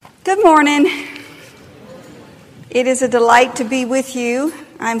Good morning. It is a delight to be with you.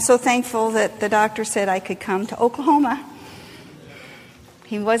 I'm so thankful that the doctor said I could come to Oklahoma.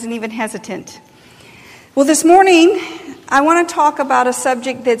 He wasn't even hesitant. Well, this morning, I want to talk about a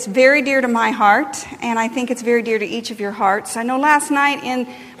subject that's very dear to my heart, and I think it's very dear to each of your hearts. I know last night in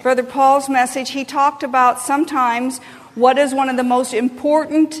Brother Paul's message, he talked about sometimes what is one of the most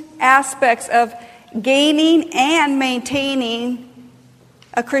important aspects of gaining and maintaining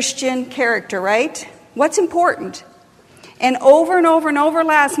a Christian character, right? What's important? And over and over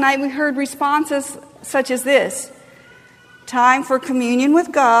last night, we heard responses such as this: time for communion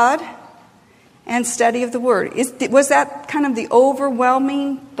with God and study of the Word. Was that kind of the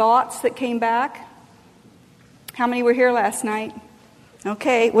overwhelming thoughts that came back? How many were here last night?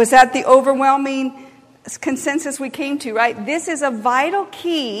 Okay, was that the overwhelming consensus we came to, right? This is a vital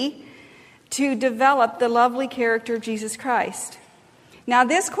key to develop the lovely character of Jesus Christ. Now,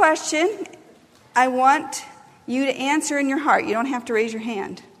 this question, I want you to answer in your heart. You don't have to raise your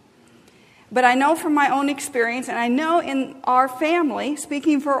hand. But I know from my own experience, and I know in our family,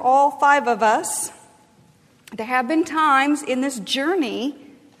 speaking for all 5 of us, there have been times in this journey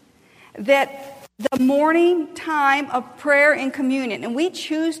that the morning time of prayer and communion, and we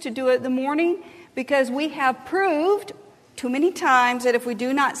choose to do it in the morning because we have proved too many times that if we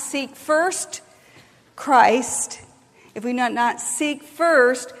do not seek first Christ, if we do not seek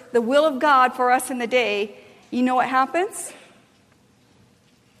first the will of God for us in the day, you know what happens?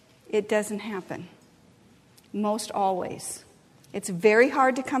 It doesn't happen. Most always. It's very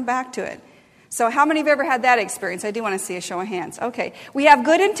hard to come back to it. So how many have ever had that experience? I do want to see a show of hands. Okay. We have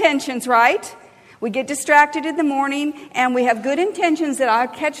good intentions, right? We get distracted in the morning, and we have good intentions that I'll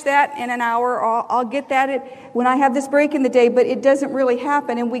catch that in an hour, or I'll get that when I have this break in the day, but it doesn't really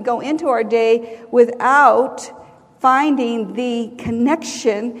happen, and we go into our day without finding the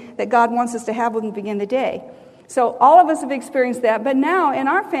connection that God wants us to have when we begin the day. So all of us have experienced that, but now in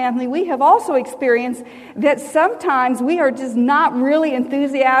our family, we have also experienced that sometimes we are just not really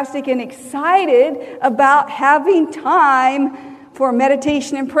enthusiastic and excited about having time for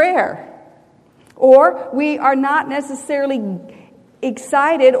meditation and prayer. Or we are not necessarily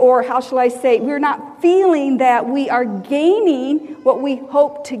excited, or how shall I say, we're not feeling that we are gaining what we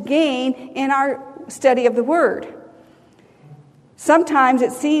hope to gain in our study of the Word. Sometimes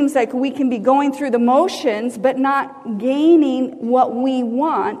it seems like we can be going through the motions, but not gaining what we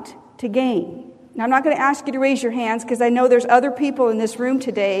want to gain. Now, I'm not going to ask you to raise your hands, because I know there's other people in this room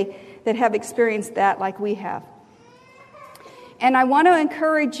today that have experienced that like we have. And I want to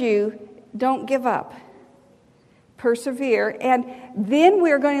encourage you, don't give up. Persevere. And then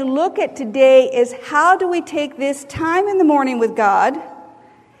we're going to look at today is how do we take this time in the morning with God?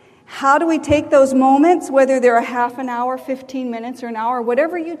 How do we take those moments, whether they're a half an hour, 15 minutes, or an hour,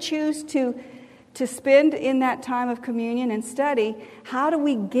 whatever you choose to spend in that time of communion and study, how do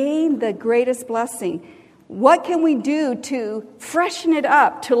we gain the greatest blessing? What can we do to freshen it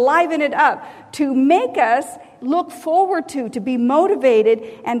up, to liven it up, to make us look forward to be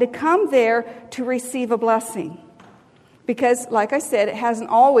motivated, and to come there to receive a blessing? Because, like I said, it hasn't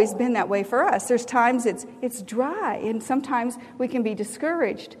always been that way for us. There's times it's dry, and sometimes we can be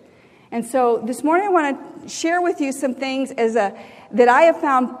discouraged. And so this morning I want to share with you some things that I have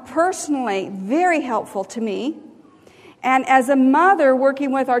found personally very helpful to me. And as a mother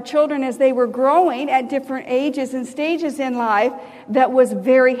working with our children as they were growing at different ages and stages in life, that was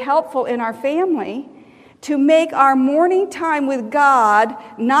very helpful in our family to make our morning time with God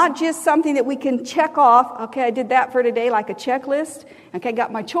not just something that we can check off. Okay, I did that for today, like a checklist. Okay, I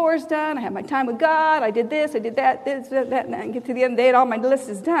got my chores done. I had my time with God. I did this, I did that, and I get to the end of the day and all my list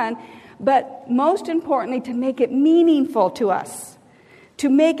is done. But most importantly, to make it meaningful to us, to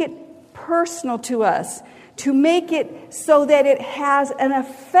make it personal to us, to make it so that it has an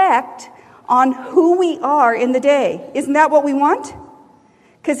effect on who we are in the day. Isn't that what we want?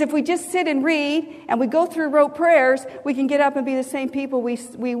 Because if we just sit and read and we go through rote prayers, we can get up and be the same people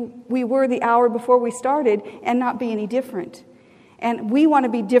we were the hour before we started and not be any different. And we want to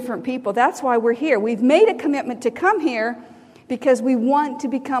be different people. That's why we're here. We've made a commitment to come here because we want to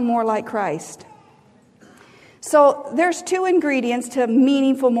become more like Christ. So there's 2 ingredients to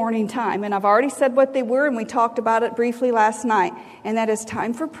meaningful morning time. And I've already said what they were, and we talked about it briefly last night. And that is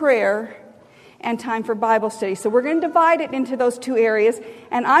time for prayer and time for Bible study. So we're going to divide it into those 2 areas.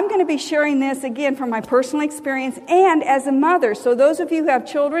 And I'm going to be sharing this again from my personal experience and as a mother. So those of you who have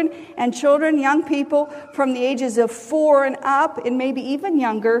children, young people from the ages of 4 and up, and maybe even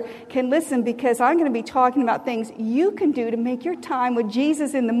younger, can listen, because I'm going to be talking about things you can do to make your time with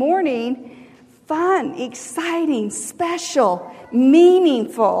Jesus in the morning fun, exciting, special,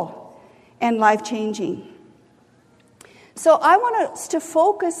 meaningful. and life-changing. So I want us to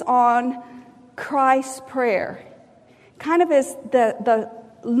focus on Christ's prayer, kind of as the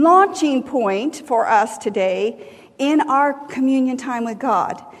launching point for us today in our communion time with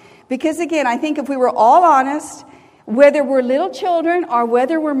God. Because again, I think if we were all honest, whether we're little children or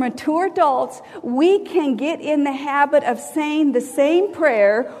whether we're mature adults, we can get in the habit of saying the same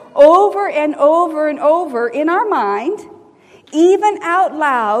prayer over and over and over in our mind, even out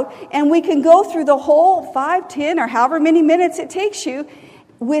loud, and we can go through the whole 5, 10, or however many minutes it takes you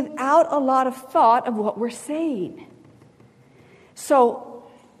without a lot of thought of what we're saying. So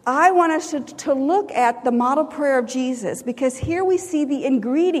I want us to look at the model prayer of Jesus, because here we see the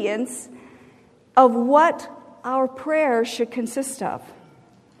ingredients of what our prayer should consist of.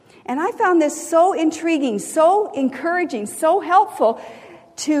 And I found this so intriguing, so encouraging, so helpful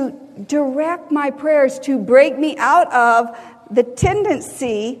to direct my prayers, to break me out of the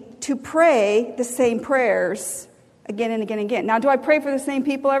tendency to pray the same prayers again and again and again. Now, do I pray for the same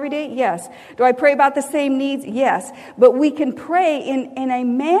people every day? Yes. Do I pray about the same needs? Yes. But we can pray in a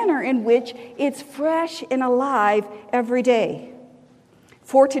manner in which it's fresh and alive every day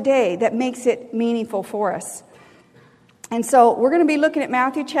for today, that makes it meaningful for us. And so we're going to be looking at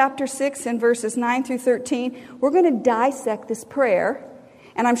Matthew chapter 6 and verses 9 through 13. We're going to dissect this prayer.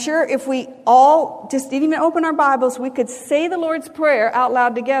 And I'm sure if we all just didn't even open our Bibles, we could say the Lord's Prayer out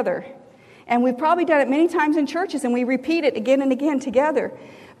loud together. And we've probably done it many times in churches, and we repeat it again and again together.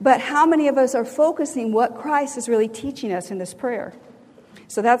 But how many of us are focusing what Christ is really teaching us in this prayer?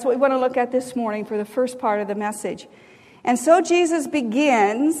 So that's what we want to look at this morning for the first part of the message. And so Jesus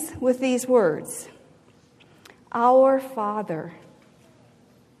begins with these words. Our Father.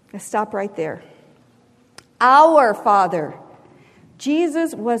 Let's stop right there. Our Father.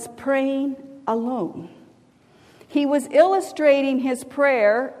 Jesus was praying alone. He was illustrating his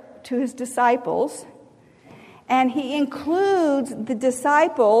prayer to his disciples, and he includes the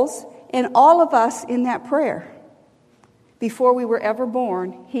disciples and all of us in that prayer. Before we were ever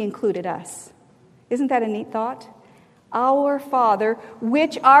born, he included us. Isn't that a neat thought? Our Father,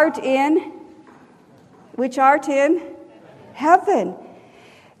 which art in heaven.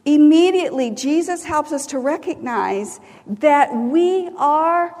 Immediately, Jesus helps us to recognize that we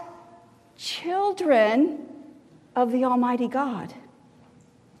are children of the Almighty God.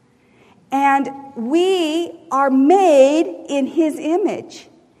 And we are made in his image.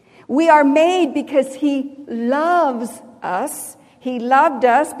 We are made because he loves us. He loved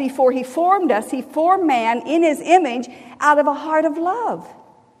us before he formed us. He formed man in his image out of a heart of love.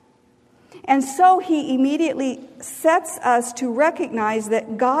 And so he immediately sets us to recognize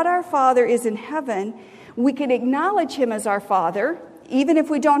that God our Father is in heaven. We can acknowledge him as our Father, even if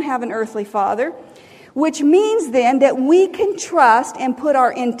we don't have an earthly father, which means then that we can trust and put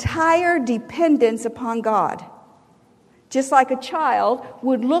our entire dependence upon God. Just like a child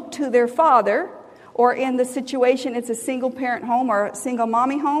would look to their father, or in the situation it's a single parent home or a single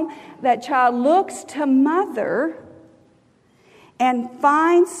mommy home, that child looks to mother and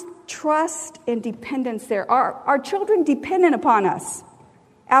finds trust and dependence there. Are children dependent upon us?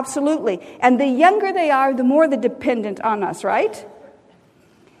 Absolutely. And the younger they are, the more they're dependent on us, right?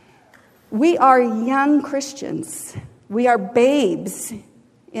 We are young Christians. We are babes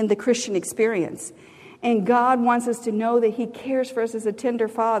in the Christian experience. And God wants us to know that he cares for us as a tender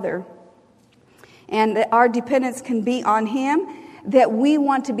father. And that our dependence can be on him, that we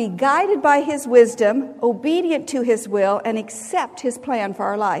want to be guided by his wisdom, obedient to his will, and accept his plan for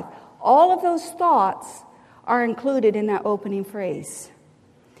our life. All of those thoughts are included in that opening phrase.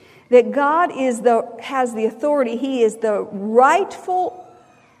 That God has the authority. He is the rightful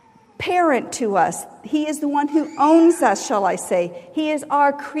parent to us. He is the one who owns us, shall I say. He is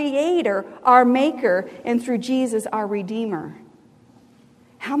our creator, our maker, and through Jesus, our redeemer.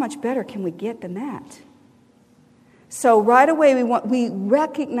 How much better can we get than that? So right away we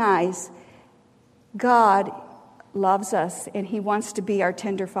recognize God loves us and he wants to be our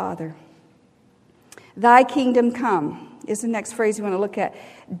tender father. Thy kingdom come is the next phrase we want to look at.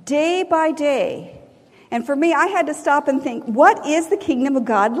 Day by day. And for me, I had to stop and think, what is the kingdom of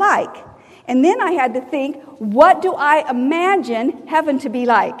God like? And then I had to think, what do I imagine heaven to be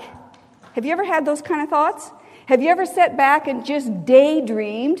like? Have you ever had those kind of thoughts? Have you ever sat back and just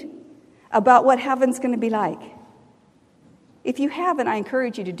daydreamed about what heaven's going to be like? If you haven't, I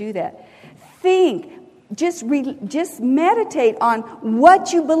encourage you to do that. Think, just meditate on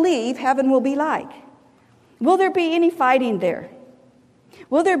what you believe heaven will be like. Will there be any fighting there?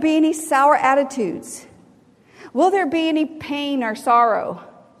 Will there be any sour attitudes? Will there be any pain or sorrow?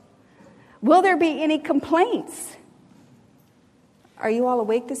 Will there be any complaints? Are you all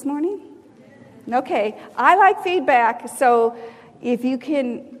awake this morning? Okay, I like feedback, so if you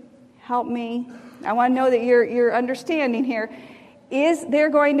can help me, I want to know that you're understanding here. Is there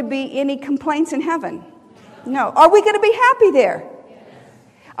going to be any complaints in heaven? No. Are we going to be happy there?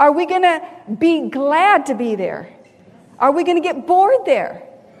 Are we going to be glad to be there? Are we going to get bored there?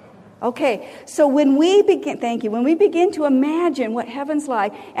 Okay, so when we begin to imagine what heaven's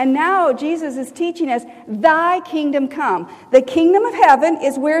like, and now Jesus is teaching us, thy kingdom come. The kingdom of heaven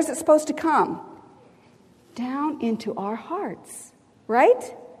is, where is it supposed to come? Down into our hearts,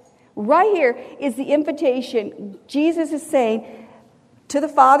 right? Right here is the invitation. Jesus is saying to the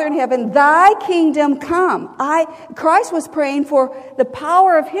Father in heaven, thy kingdom come. Christ was praying for the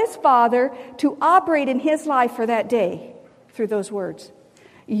power of his Father to operate in his life for that day through those words.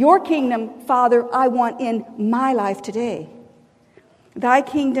 Your kingdom, Father, I want in my life today. Thy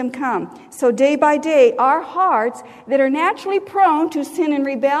kingdom come. So day by day, our hearts that are naturally prone to sin and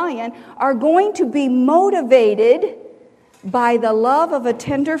rebellion are going to be motivated by the love of a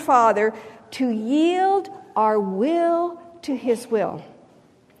tender Father to yield our will to his will.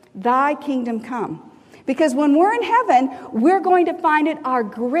 Thy kingdom come. Because when we're in heaven, we're going to find it our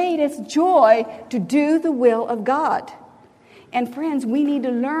greatest joy to do the will of God. And friends, we need to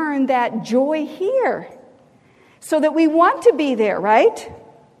learn that joy here so that we want to be there, right?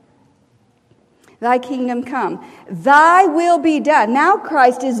 Thy kingdom come. Thy will be done. Now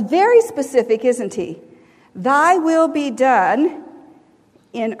Christ is very specific, isn't he? Thy will be done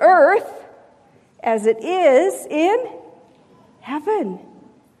in earth as it is in heaven.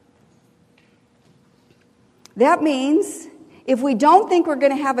 That means if we don't think we're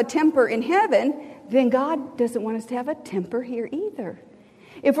going to have a temper in heaven, then God doesn't want us to have a temper here either.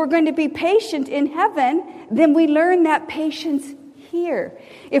 If we're going to be patient in heaven, then we learn that patience here.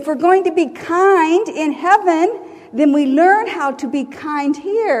 If we're going to be kind in heaven, then we learn how to be kind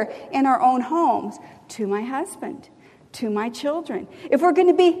here in our own homes, to my husband, to my children. If we're going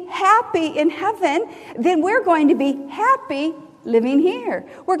to be happy in heaven, then we're going to be happy living here.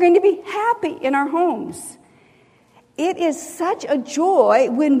 We're going to be happy in our homes. It is such a joy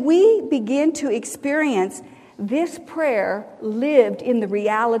when we begin to experience this prayer lived in the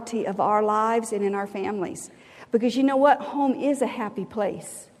reality of our lives and in our families. Because you know what? Home is a happy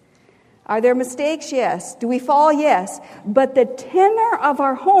place. Are there mistakes? Yes. Do we fall? Yes. But the tenor of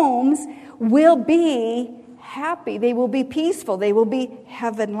our homes will be happy. They will be peaceful. They will be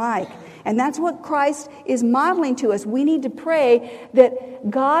heaven-like. And that's what Christ is modeling to us. We need to pray that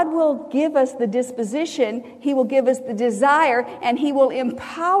God will give us the disposition, he will give us the desire, and he will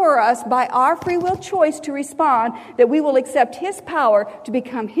empower us by our free will choice to respond, that we will accept his power to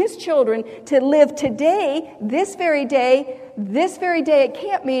become his children, to live today, this very day at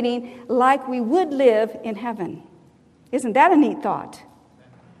camp meeting, like we would live in heaven. Isn't that a neat thought?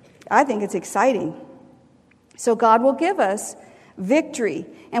 I think it's exciting. So God will give us victory,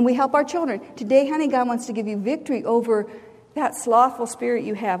 and we help our children. Today, honey, God wants to give you victory over that slothful spirit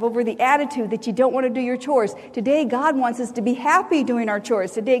you have, over the attitude that you don't want to do your chores. Today, God wants us to be happy doing our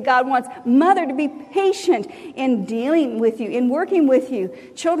chores. Today, God wants mother to be patient in dealing with you, in working with you.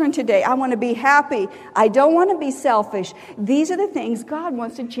 Children, today, I want to be happy. I don't want to be selfish. These are the things God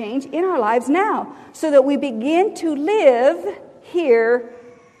wants to change in our lives now, so that we begin to live here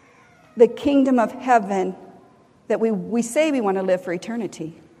the kingdom of heaven that we say we want to live for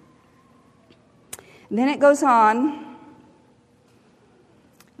eternity. And then it goes on,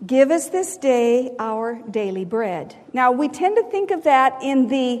 give us this day our daily bread. Now, we tend to think of that in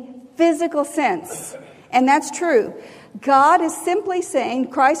the physical sense, and that's true. Christ is simply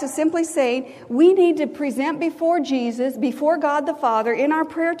saying, we need to present before Jesus, before God the Father, in our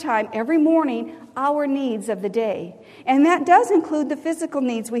prayer time every morning, our needs of the day. And that does include the physical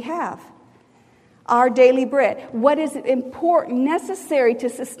needs we have. Our daily bread. What is important, necessary to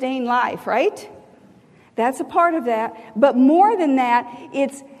sustain life, right? That's a part of that. But more than that,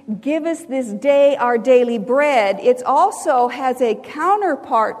 it's give us this day our daily bread. It also has a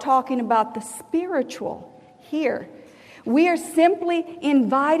counterpart talking about the spiritual here. We are simply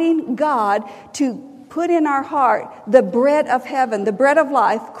inviting God to put in our heart the bread of heaven, the bread of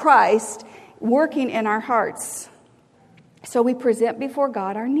life, Christ, working in our hearts. So we present before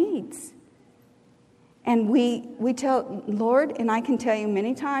God our needs. And we tell, Lord, and I can tell you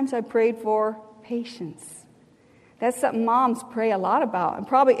many times I prayed for patience. That's something moms pray a lot about, and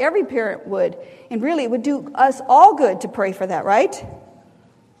probably every parent would. And really, it would do us all good to pray for that, right?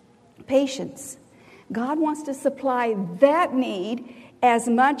 Patience. God wants to supply that need as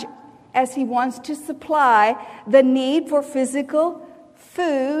much as he wants to supply the need for physical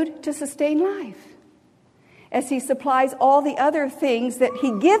food to sustain life. as He supplies all the other things that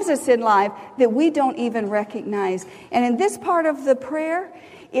He gives us in life that we don't even recognize. And in this part of the prayer,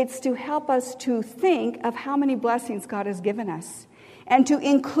 it's to help us to think of how many blessings God has given us, and to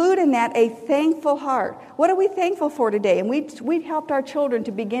include in that a thankful heart. What are we thankful for today? And we helped our children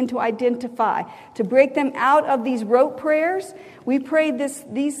to begin to identify, to break them out of these rote prayers. We prayed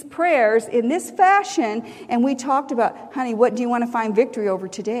these prayers in this fashion, and we talked about, honey, what do you want to find victory over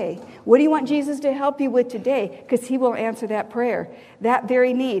today? What do you want Jesus to help you with today? Because He will answer that prayer, that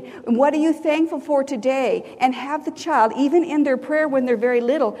very need. And what are you thankful for today? And have the child, even in their prayer when they're very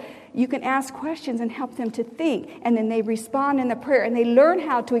little, you can ask questions and help them to think. And then they respond in the prayer. And they learn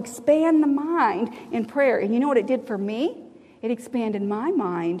how to expand the mind in prayer. And you know what it did for me? It expanded my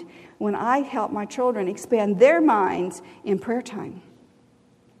mind when I helped my children expand their minds in prayer time.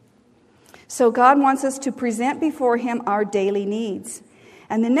 So God wants us to present before Him our daily needs.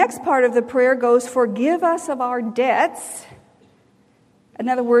 And the next part of the prayer goes, forgive us of our debts.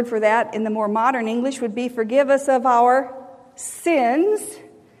 Another word for that in the more modern English would be forgive us of our sins,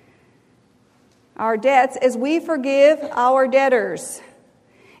 our debts, as we forgive our debtors,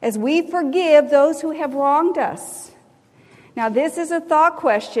 as we forgive those who have wronged us. Now, this is a thought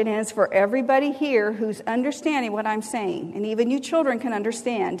question, and it's for everybody here who's understanding what I'm saying, and even you children can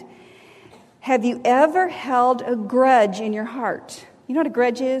understand. Have you ever held a grudge in your heart? You know what a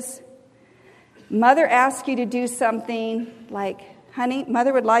grudge is? Mother asks you to do something like, honey,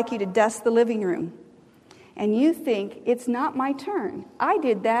 Mother would like you to dust the living room. And you think, it's not my turn. I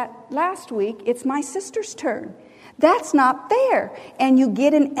did that last week. It's my sister's turn. That's not fair. And you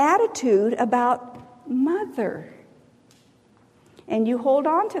get an attitude about Mother. And you hold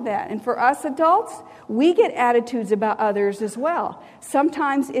on to that. And for us adults, we get attitudes about others as well.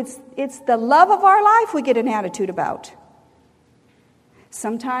 Sometimes it's the love of our life we get an attitude about.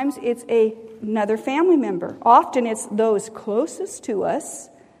 Sometimes it's another family member. Often it's those closest to us.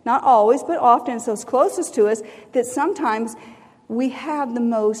 Not always, but often it's those closest to us that sometimes we have the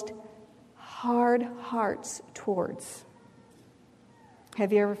most hard hearts towards.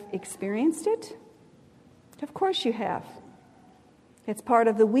 Have you ever experienced it? Of course you have. It's part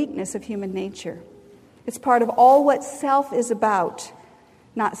of the weakness of human nature. It's part of all what self is about.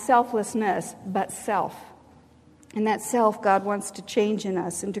 Not selflessness, but self. And that self God wants to change in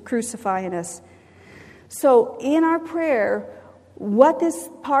us and to crucify in us. So in our prayer, what this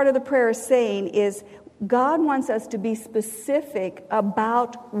part of the prayer is saying is God wants us to be specific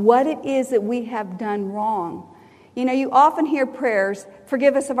about what it is that we have done wrong. You know, you often hear prayers,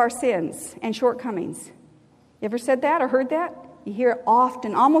 forgive us of our sins and shortcomings. You ever said that or heard that? You hear it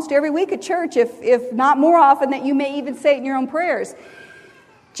often, almost every week at church, if not more often, that you may even say it in your own prayers.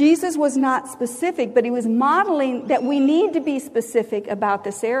 Jesus was not specific, but He was modeling that we need to be specific about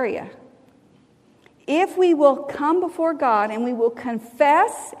this area. If we will come before God and we will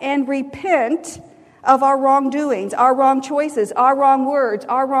confess and repent of our wrongdoings, our wrong choices, our wrong words,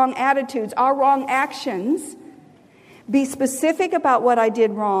 our wrong attitudes, our wrong actions, be specific about what I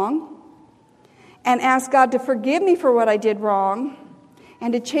did wrong, and ask God to forgive me for what I did wrong,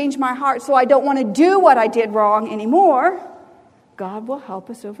 and to change my heart so I don't want to do what I did wrong anymore, God will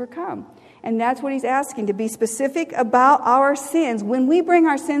help us overcome. And that's what He's asking, to be specific about our sins. When we bring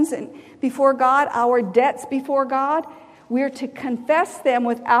our sins before God, our debts before God, we're to confess them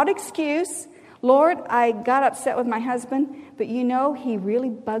without excuse. Lord, I got upset with my husband, but you know, he really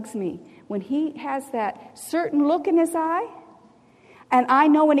bugs me. When he has that certain look in his eye, and I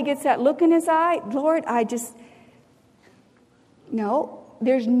know when he gets that look in his eye, Lord, no,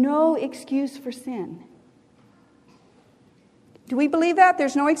 there's no excuse for sin. Do we believe that?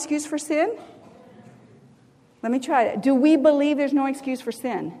 There's no excuse for sin? Let me try that. Do we believe there's no excuse for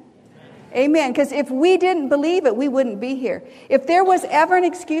sin? Amen. Because if we didn't believe it, we wouldn't be here. If there was ever an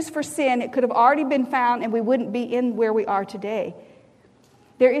excuse for sin, it could have already been found and we wouldn't be in where we are today.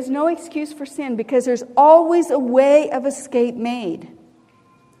 There is no excuse for sin because there's always a way of escape made.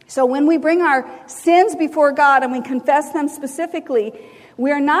 So when we bring our sins before God and we confess them specifically,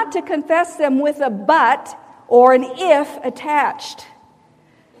 we are not to confess them with a but or an if attached.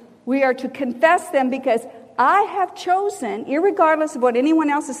 We are to confess them because I have chosen, irregardless of what anyone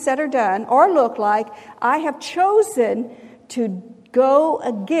else has said or done or looked like, I have chosen to go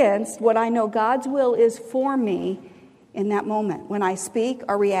against what I know God's will is for me in that moment when I speak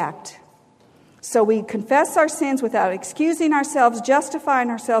or react. So we confess our sins without excusing ourselves,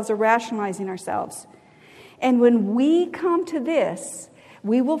 justifying ourselves, or rationalizing ourselves. And when we come to this,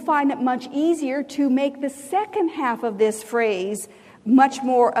 we will find it much easier to make the second half of this phrase much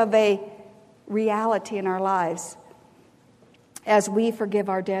more of a reality in our lives. as we forgive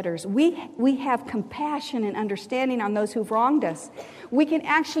our debtors. We have compassion and understanding on those who've wronged us. We can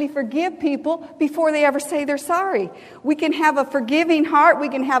actually forgive people before they ever say they're sorry. We can have a forgiving heart. We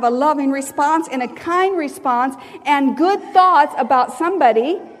can have a loving response and a kind response and good thoughts about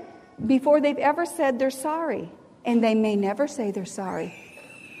somebody before they've ever said they're sorry. And they may never say they're sorry.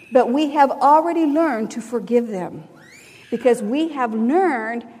 But we have already learned to forgive them because we have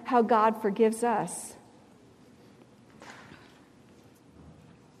learned how God forgives us.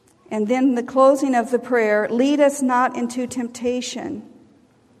 And then the closing of the prayer, lead us not into temptation,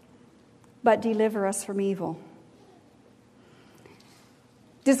 but deliver us from evil.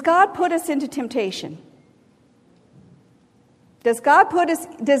 Does God put us into temptation? Does God put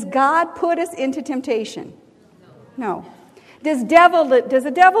us into temptation? No. Does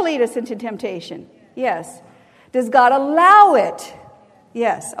the devil lead us into temptation? Yes. Does God allow it?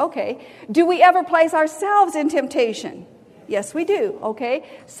 Yes. Okay. Do we ever place ourselves in temptation? Yes, we do. Okay.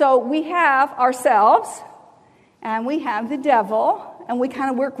 So we have ourselves and we have the devil and we kind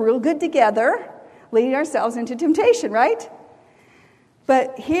of work real good together, leading ourselves into temptation, right?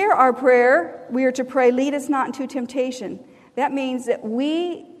 But here our prayer, we are to pray, lead us not into temptation. That means that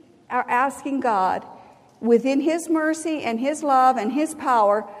we are asking God within His mercy and His love and His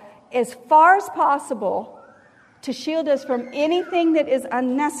power as far as possible to shield us from anything that is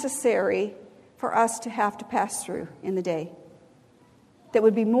unnecessary for us to have to pass through in the day. That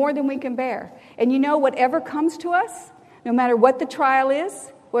would be more than we can bear. And you know, whatever comes to us, no matter what the trial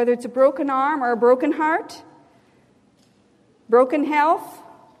is, whether it's a broken arm or a broken heart, broken health,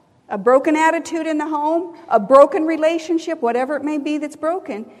 a broken attitude in the home, a broken relationship, whatever it may be that's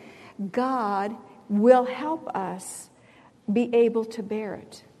broken, God will help us be able to bear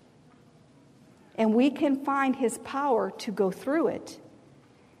it. And we can find His power to go through it.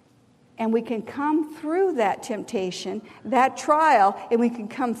 And we can come through that temptation, that trial, and we can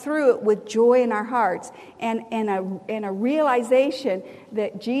come through it with joy in our hearts and a realization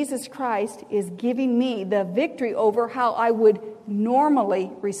that Jesus Christ is giving me the victory over how I would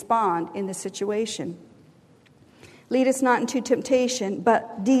normally respond in the situation. Lead us not into temptation,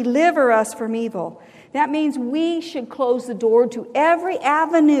 but deliver us from evil. That means we should close the door to every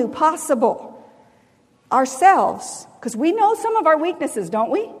avenue possible ourselves, because we know some of our weaknesses,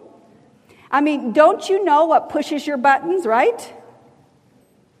 don't we? I mean, don't you know what pushes your buttons, right?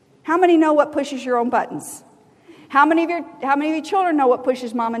 How many know what pushes your own buttons? How many of your children know what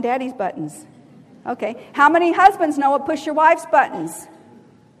pushes mom and daddy's buttons? Okay. How many husbands know what pushes your wife's buttons?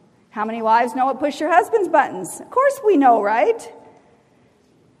 How many wives know what pushes your husband's buttons? Of course we know, right?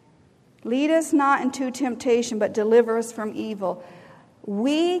 Lead us not into temptation, but deliver us from evil.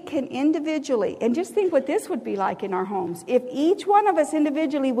 We can individually, and just think what this would be like in our homes. If each one of us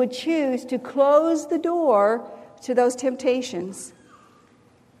individually would choose to close the door to those temptations,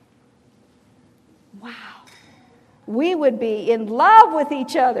 wow, we would be in love with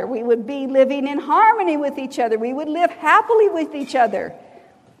each other. We would be living in harmony with each other. We would live happily with each other.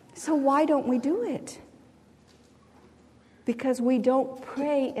 So why don't we do it? Because we don't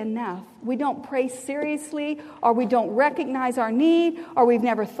pray enough. We don't pray seriously, or we don't recognize our need, or we've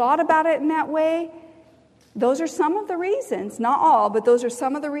never thought about it in that way. Those are some of the reasons, not all, but those are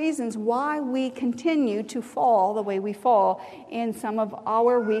some of the reasons why we continue to fall the way we fall in some of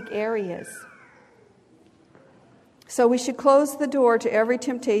our weak areas. So we should close the door to every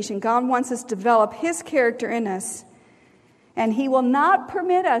temptation. God wants us to develop His character in us, and He will not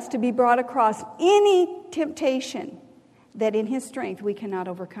permit us to be brought across any temptation that in His strength we cannot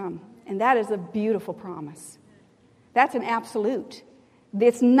overcome. And that is a beautiful promise. That's an absolute.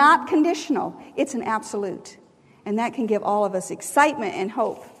 It's not conditional. It's an absolute. And that can give all of us excitement and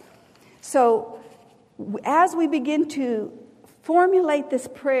hope. So as we begin to formulate this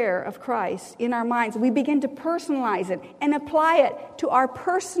prayer of Christ in our minds, we begin to personalize it and apply it to our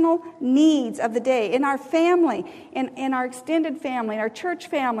personal needs of the day, in our family, in our extended family, in our church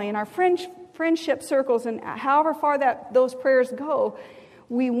family, in our friendship circles, and however far those prayers go,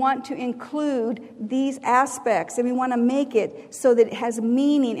 we want to include these aspects, and we want to make it so that it has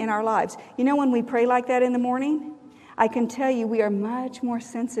meaning in our lives. You know, when we pray like that in the morning, I can tell you we are much more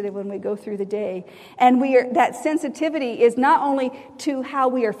sensitive when we go through the day. And that sensitivity is not only to how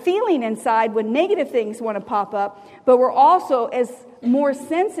we are feeling inside when negative things want to pop up, but we're also as more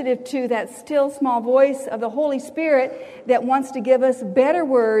sensitive to that still small voice of the Holy Spirit that wants to give us better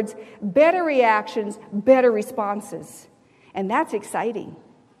words, better reactions, better responses. And that's exciting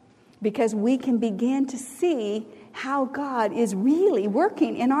because we can begin to see how God is really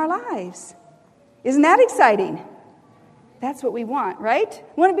working in our lives. Isn't that exciting? That's what we want, right?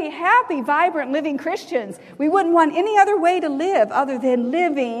 We want to be happy, vibrant, living Christians. We wouldn't want any other way to live other than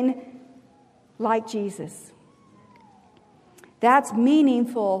living like Jesus. That's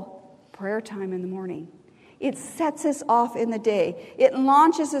meaningful prayer time in the morning. It sets us off in the day. It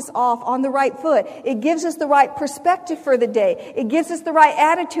launches us off on the right foot. It gives us the right perspective for the day. It gives us the right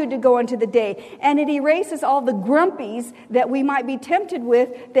attitude to go into the day. And it erases all the grumpies that we might be tempted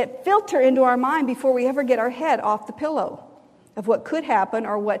with that filter into our mind before we ever get our head off the pillow of what could happen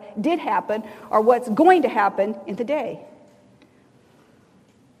or what did happen or what's going to happen in the day.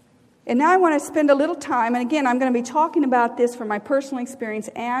 And now I want to spend a little time, and again, I'm going to be talking about this from my personal experience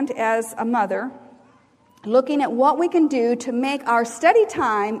and as a mother, looking at what we can do to make our study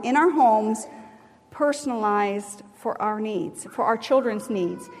time in our homes personalized for our needs, for our children's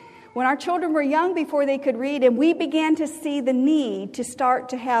needs. When our children were young before they could read, and we began to see the need to start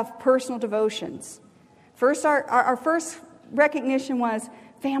to have personal devotions. First, our first recognition was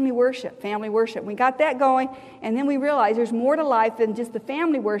family worship. We got that going, and then we realized there's more to life than just the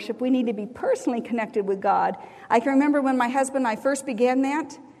family worship. We need to be personally connected with God. I can remember when my husband and I first began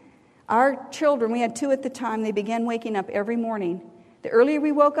that. Our children, we had 2 at the time, they began waking up every morning. The earlier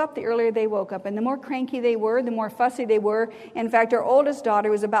we woke up, the earlier they woke up. And the more cranky they were, the more fussy they were. In fact, our oldest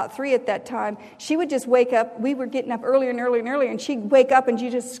daughter was about 3 at that time. She would just wake up. We were getting up earlier and earlier and earlier. And she'd wake up and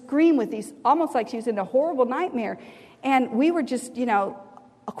she'd just scream with these, almost like she was in a horrible nightmare. And we were just,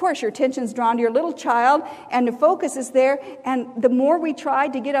 of course, your attention's drawn to your little child, and the focus is there. And the more we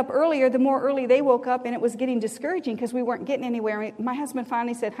tried to get up earlier, the more early they woke up, and it was getting discouraging because we weren't getting anywhere. My husband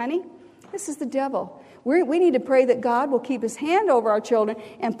finally said, honey, this is the devil. We need to pray that God will keep his hand over our children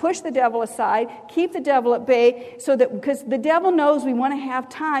and push the devil aside, keep the devil at bay, so that because the devil knows we want to have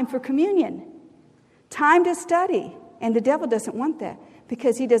time for communion, time to study. And the devil doesn't want that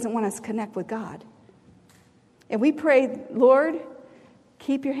because he doesn't want us to connect with God. And we pray, Lord,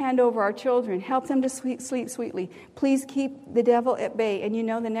 keep your hand over our children. Help them to sleep sweetly. Please keep the devil at bay. And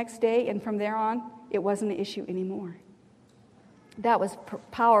the next day and from there on, it wasn't an issue anymore. That was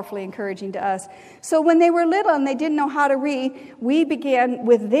powerfully encouraging to us. So when they were little and they didn't know how to read, we began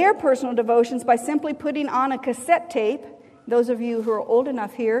with their personal devotions by simply putting on a cassette tape. Those of you who are old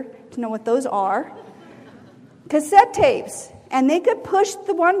enough here to know what those are. Cassette tapes. And they could push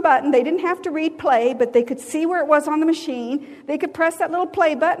the one button. They didn't have to read play, but they could see where it was on the machine. They could press that little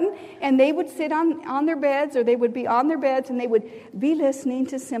play button, and they would sit on their beds, or they would be on their beds, and they would be listening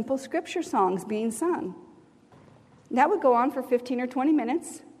to simple scripture songs being sung. That would go on for 15 or 20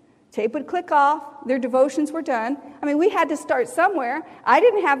 minutes. Tape would click off. Their devotions were done. We had to start somewhere. I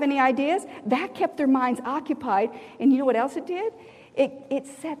didn't have any ideas. That kept their minds occupied. And you know what else it did? It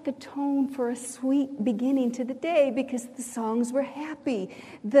set the tone for a sweet beginning to the day because the songs were happy.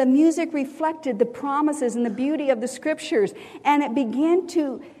 The music reflected the promises and the beauty of the scriptures. And it began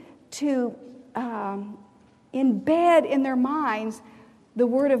to embed in their minds the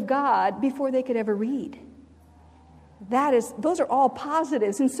Word of God before they could ever read. Those are all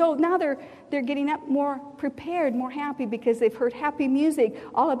positives. And so now they're getting up more prepared, more happy because they've heard happy music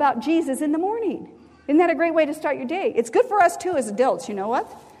all about Jesus in the morning. Isn't that a great way to start your day? It's good for us too as adults, you know what?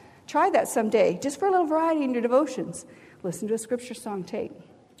 Try that someday, just for a little variety in your devotions. Listen to a scripture song tape.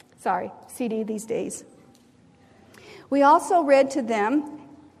 CD these days. We also read to them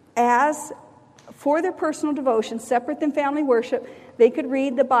as for their personal devotions, separate than family worship, they could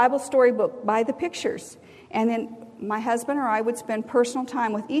read the Bible storybook by the pictures. And then my husband or I would spend personal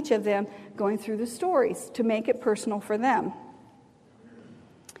time with each of them going through the stories to make it personal for them.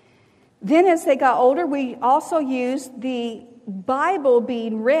 Then as they got older, we also used the Bible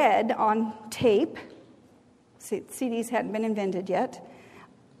being read on tape. CDs hadn't been invented yet.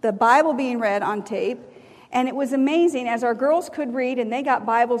 The Bible being read on tape. And it was amazing as our girls could read and they got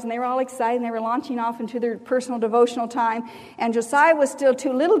Bibles and they were all excited and they were launching off into their personal devotional time. And Josiah was still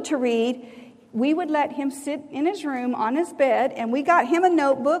too little to read. We would let him sit in his room on his bed, and we got him a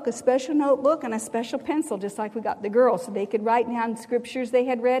notebook, a special notebook, and a special pencil, just like we got the girls, so they could write down scriptures they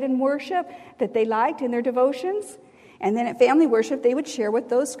had read in worship that they liked in their devotions. And then at family worship, they would share what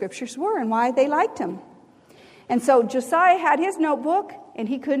those scriptures were and why they liked them. And so Josiah had his notebook, and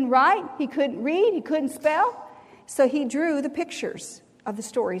he couldn't write, he couldn't read, he couldn't spell, so he drew the pictures of the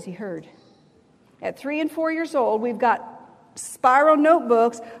stories he heard. At 3 and 4 years old, we've got spiral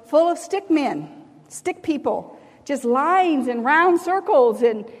notebooks full of stick people, just lines and round circles,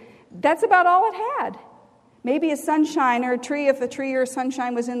 and that's about all it had. Maybe a sunshine or a tree, if a tree or a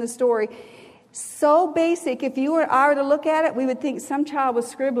sunshine was in the story. So basic, if you or I were to look at it, we would think some child was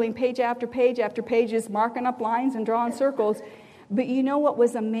scribbling page after page after page, just marking up lines and drawing circles. But you know what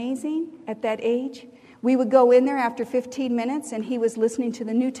was amazing at that age? We would go in there after 15 minutes and he was listening to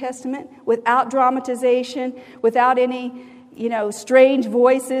the New Testament without dramatization, without any, strange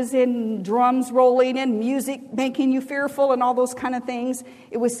voices and drums rolling and music making you fearful and all those kind of things.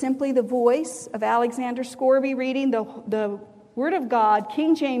 It was simply the voice of Alexander Scorby reading the Word of God,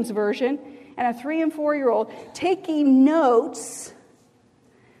 King James Version, and a 3- and 4-year-old taking notes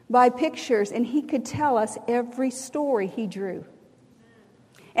by pictures, and he could tell us every story he drew.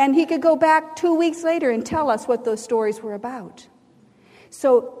 And he could go back 2 weeks later and tell us what those stories were about.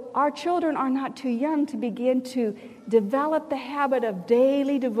 So our children are not too young to begin to develop the habit of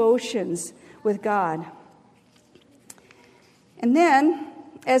daily devotions with God. And then,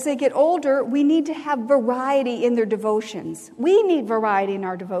 as they get older, we need to have variety in their devotions. We need variety in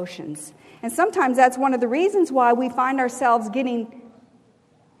our devotions. And sometimes that's one of the reasons why we find ourselves getting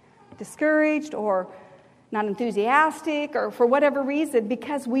discouraged or not enthusiastic or for whatever reason,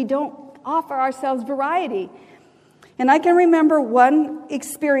 because we don't offer ourselves variety. And I can remember one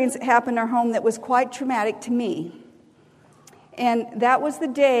experience that happened in our home that was quite traumatic to me. And that was the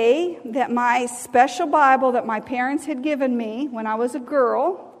day that my special Bible that my parents had given me when I was a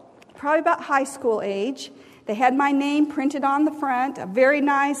girl, probably about high school age, they had my name printed on the front, a very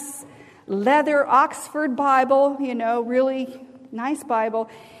nice leather Oxford Bible, really nice Bible.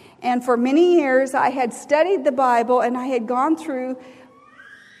 And for many years, I had studied the Bible and I had gone through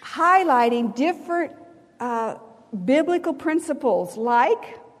highlighting different biblical principles,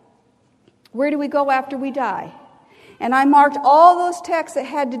 like, where do we go after we die? And I marked all those texts that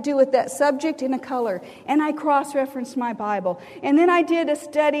had to do with that subject in a color. And I cross-referenced my Bible. And then I did a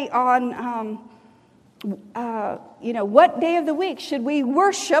study on, what day of the week should we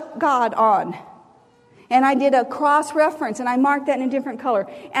worship God on? And I did a cross-reference, and I marked that in a different color.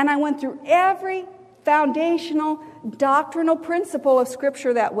 And I went through every foundational doctrinal principle of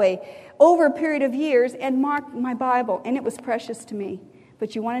Scripture that way over a period of years and marked my Bible. And it was precious to me.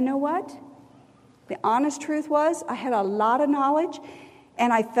 But you want to know what? The honest truth was I had a lot of knowledge,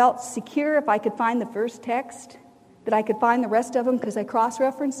 and I felt secure if I could find the first text, that I could find the rest of them because I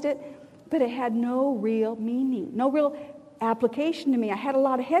cross-referenced it. But it had no real meaning, no real application to me. I had a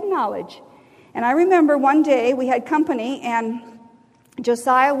lot of head knowledge. And I remember one day we had company, and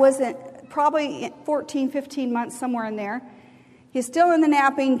Josiah was probably 14, 15 months, somewhere in there. He's still in the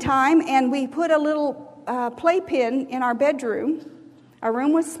napping time, and we put a little playpen in our bedroom. Our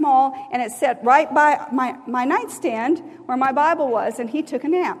room was small, and it sat right by my nightstand where my Bible was, and he took a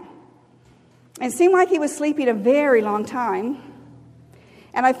nap. It seemed like he was sleeping a very long time.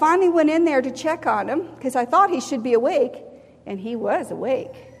 And I finally went in there to check on him because I thought he should be awake, and he was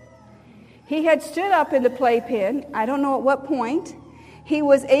awake. He had stood up in the playpen. I don't know at what point. He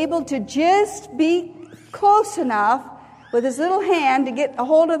was able to just be close enough with his little hand to get a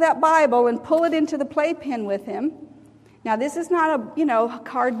hold of that Bible and pull it into the playpen with him. Now, this is not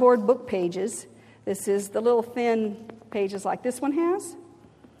cardboard book pages. This is the little thin pages like this one has.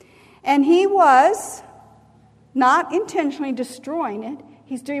 And he was not intentionally destroying it.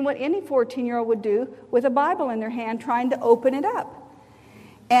 He's doing what any 14-year-old would do with a Bible in their hand, trying to open it up.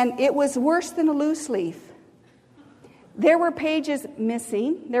 And it was worse than a loose leaf. There were pages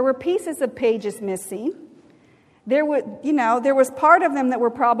missing. There were pieces of pages missing. There was part of them that were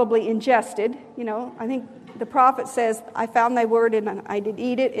probably ingested. I think the prophet says, I found thy word and I did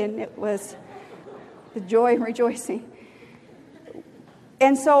eat it, and it was the joy and rejoicing.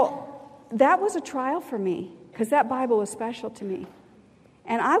 And so that was a trial for me because that Bible was special to me.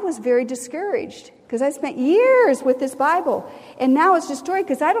 And I was very discouraged because I spent years with this Bible. And now it's destroyed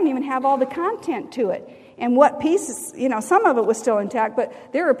because I don't even have all the content to it. And what pieces, some of it was still intact, but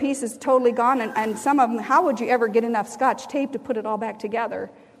there were pieces totally gone. And some of them, how would you ever get enough Scotch tape to put it all back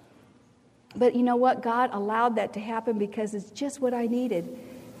together? But you know what? God allowed that to happen because it's just what I needed.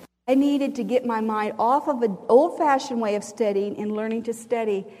 I needed to get my mind off of an old-fashioned way of studying and learning to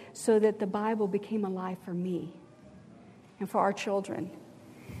study so that the Bible became alive for me and for our children.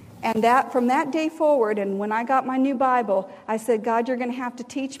 And that from that day forward, and when I got my new Bible, I said, God, you're going to have to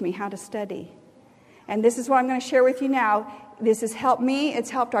teach me how to study. And this is what I'm going to share with you now. This has helped me.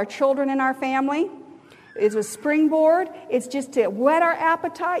 It's helped our children and our family. It's a springboard. It's just to whet our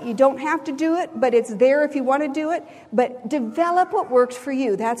appetite. You don't have to do it, but it's there if you want to do it. But develop what works for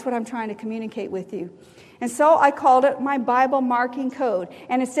you. That's what I'm trying to communicate with you. And so I called it my Bible marking code.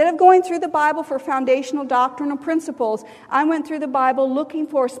 And instead of going through the Bible for foundational doctrinal principles, I went through the Bible looking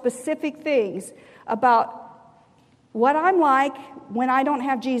for specific things about what I'm like when I don't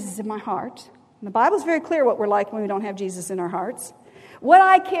have Jesus in my heart. And the Bible's very clear what we're like when we don't have Jesus in our hearts. What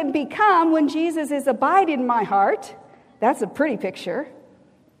I can become when Jesus is abiding in my heart. That's a pretty picture.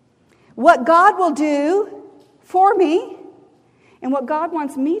 what God will do for me, and what God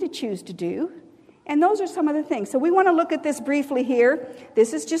wants me to choose to do. And those are some of the things. So we want to look at this briefly here.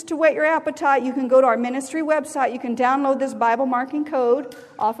 This is just to whet your appetite. You can go to our ministry website. You can download this Bible marking code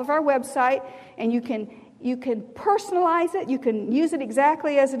off of our website, and you can personalize it. You can use it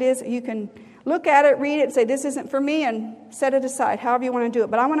exactly as it is. You can look at it, read it, and say, this isn't for me, and set it aside, however you want to do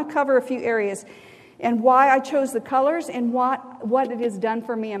it. But I want to cover a few areas and why I chose the colors and what it has done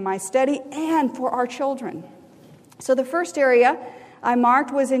for me in my study and for our children. So the first area I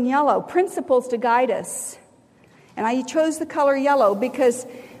marked was in yellow, principles to guide us. And I chose the color yellow because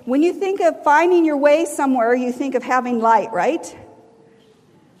when you think of finding your way somewhere, you think of having light, right?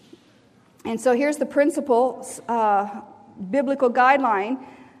 And so here's the principle, biblical guideline,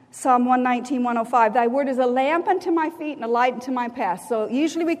 Psalm 119, 105. Thy word is a lamp unto my feet and a light unto my path. So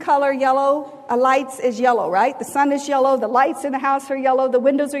usually we color yellow, lights is yellow, right? The sun is yellow, the lights in the house are yellow, the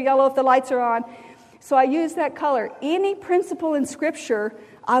windows are yellow if the lights are on. So I use that color. Any principle in Scripture,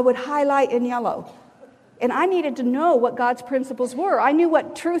 I would highlight in yellow. And I needed to know what God's principles were. I knew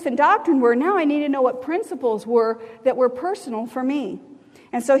what truth and doctrine were. Now I need to know what principles were that were personal for me.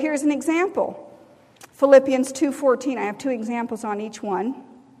 And so here's an example. Philippians 2:14. I have 2 examples on each one.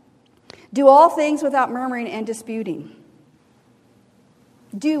 Do all things without murmuring and disputing.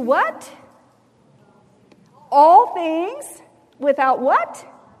 Do what? All things without what?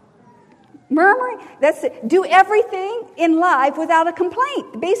 Murmuring. That's it. Do everything in life without a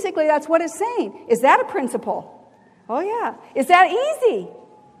complaint. Basically, that's what it's saying. Is that a principle? Oh, yeah. Is that easy?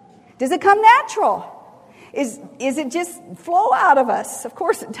 Does it come natural? Is it just flow out of us? Of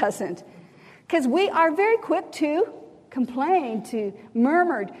course it doesn't. Because we are very quick to complain, to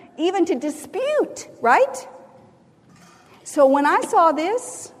murmur, even to dispute, right? So when I saw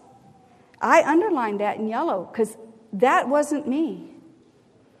this, I underlined that in yellow because that wasn't me.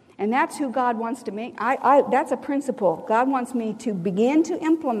 And that's who God wants to make. That's a principle God wants me to begin to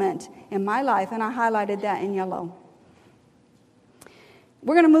implement in my life, and I highlighted that in yellow.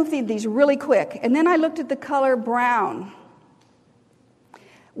 We're going to move through these really quick. And then I looked at the color brown.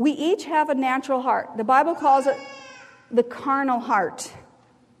 We each have a natural heart. The Bible calls it the carnal heart.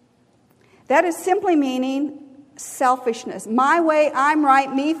 That is simply meaning selfishness. My way, I'm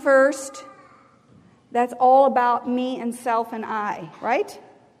right, me first. That's all about me and self and I, right?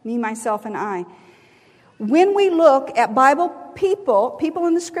 Me, myself, and I. When we look at Bible people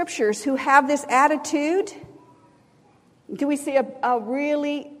in the Scriptures who have this attitude, do we see a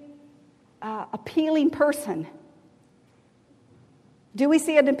really appealing person? Do we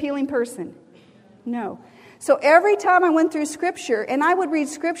see an appealing person? No. So every time I went through Scripture, and I would read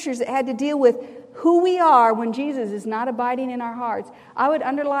Scriptures that had to deal with who we are when Jesus is not abiding in our hearts, I would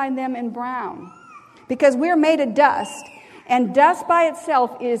underline them in brown. Because we're made of dust, and dust by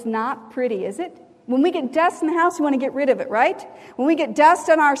itself is not pretty, is it? When we get dust in the house, we want to get rid of it, right? When we get dust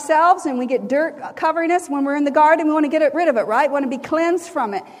on ourselves and we get dirt covering us when we're in the garden, we want to get rid of it, right? We want to be cleansed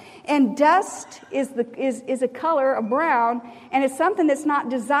from it. And dust is a color of brown, and it's something that's not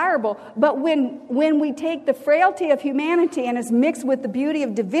desirable. But when we take the frailty of humanity and it's mixed with the beauty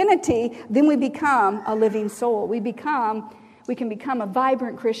of divinity, then we become a living soul. We can become a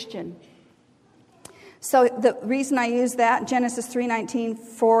vibrant Christian. So the reason I use that, Genesis 3:19,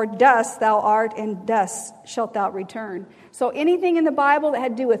 for dust thou art, and dust shalt thou return. So anything in the Bible that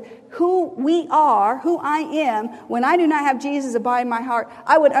had to do with who we are, who I am, when I do not have Jesus abide in my heart,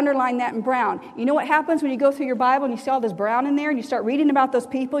 I would underline that in brown. You know what happens when you go through your Bible and you see all this brown in there and you start reading about those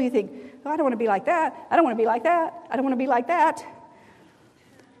people? You think, oh, I don't want to be like that. I don't want to be like that. I don't want to be like that.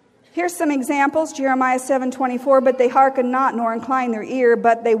 Here's some examples. Jeremiah 7:24, but they hearkened not, nor inclined their ear,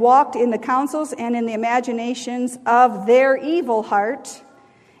 but they walked in the counsels and in the imaginations of their evil heart,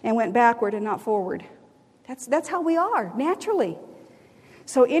 and went backward and not forward. That's how we are, naturally.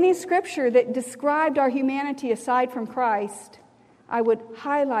 So any scripture that described our humanity aside from Christ, I would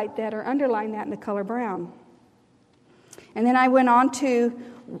highlight that or underline that in the color brown. And then I went on to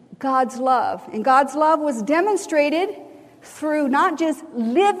God's love. And God's love was demonstrated through not just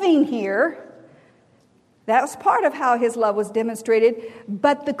living here. That was part of how his love was demonstrated.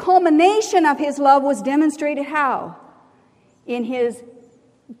 But the culmination of his love was demonstrated how? In his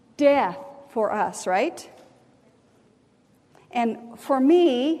death for us, right? And for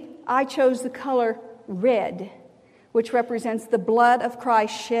me, I chose the color red, which represents the blood of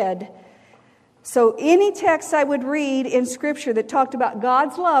Christ shed. So any text I would read in Scripture that talked about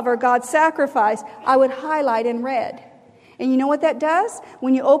God's love or God's sacrifice, I would highlight in red. And you know what that does?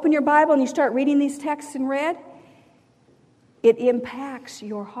 When you open your Bible and you start reading these texts in red, it impacts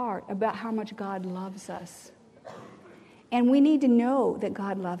your heart about how much God loves us. And we need to know that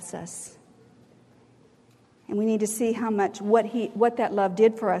God loves us. And we need to see how much, what that love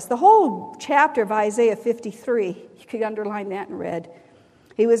did for us. The whole chapter of Isaiah 53, you could underline that in red.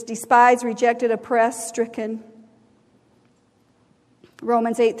 He was despised, rejected, oppressed, stricken.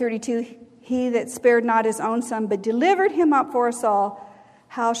 Romans 8:32, he that spared not his own son, but delivered him up for us all,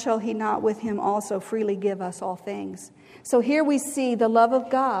 how shall he not with him also freely give us all things? So here we see the love of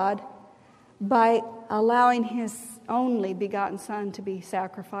God by allowing his only begotten Son to be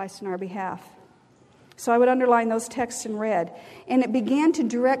sacrificed on our behalf. So I would underline those texts in red. And it began to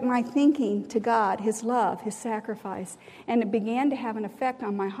direct my thinking to God, his love, his sacrifice. And it began to have an effect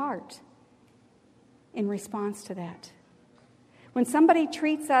on my heart in response to that. When somebody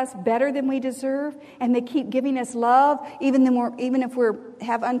treats us better than we deserve, and they keep giving us love, even if we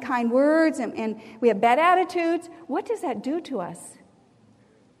have unkind words and we have bad attitudes, what does that do to us?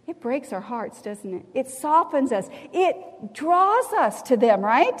 It breaks our hearts, doesn't it? It softens us. It draws us to them,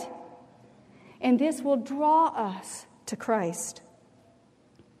 right? And this will draw us to Christ.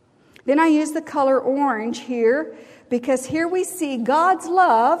 Then I use the color orange here because here we see God's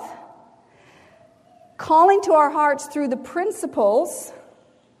love calling to our hearts through the principles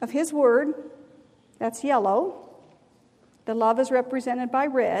of his word. That's yellow. The love is represented by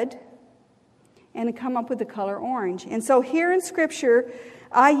red. And to come up with the color orange. And so here in Scripture,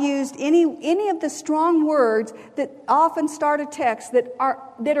 I used any of the strong words that often start a text that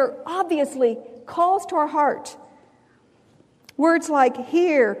are obviously calls to our heart. Words like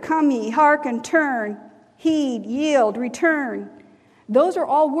hear, come ye, hearken, turn, heed, yield, return. Those are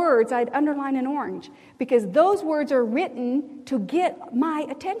all words I'd underline in orange because those words are written to get my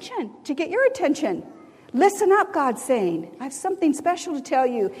attention, to get your attention. Listen up, God's saying. I have something special to tell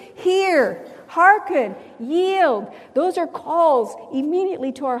you. Hear, hearken, yield. Those are calls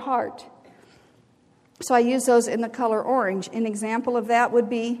immediately to our heart. So I use those in the color orange. An example of that would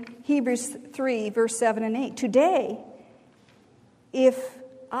be Hebrews 3, verse 7 and 8. Today, if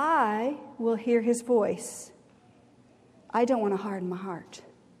I will hear his voice, I don't want to harden my heart.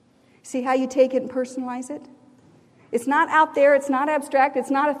 See how you take it and personalize it? It's not out there. It's not abstract.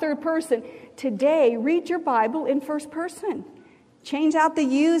 It's not a third person. Today, read your Bible in first person. Change out the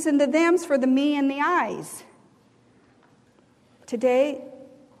yous and the thems for the me and the I's. Today,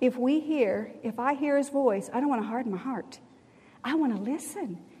 if I hear his voice, I don't want to harden my heart. I want to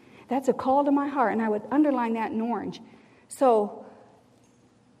listen. That's a call to my heart, and I would underline that in orange. So,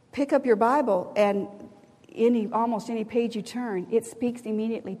 pick up your Bible, and almost any page you turn, it speaks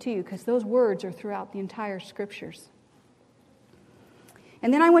immediately to you, because those words are throughout the entire Scriptures.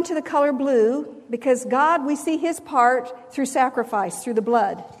 And then I went to the color blue, because God, we see his part through sacrifice, through the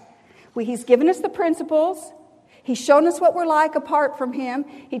blood. He's given us the principles. He's shown us what we're like apart from him.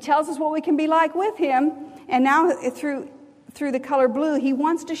 He tells us what we can be like with him. And now through the color blue, he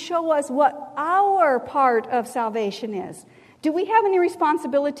wants to show us what our part of salvation is. Do we have any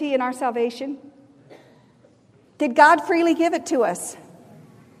responsibility in our salvation? Did God freely give it to us?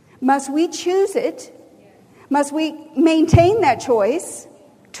 Must we choose it? Must we maintain that choice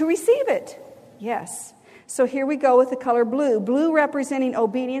to receive it? Yes. So here we go with the color blue. Blue representing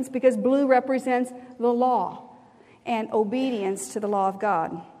obedience, because blue represents the law and obedience to the law of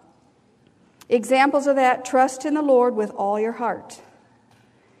God. Examples of that: trust in the Lord with all your heart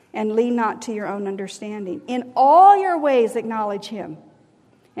and lean not to your own understanding. In all your ways acknowledge him,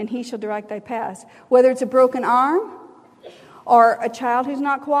 and he shall direct thy paths. Whether it's a broken arm or a child who's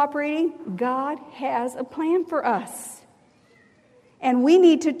not cooperating, God has a plan for us. And we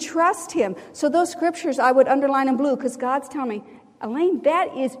need to trust him. So those scriptures I would underline in blue, because God's telling me, Alane,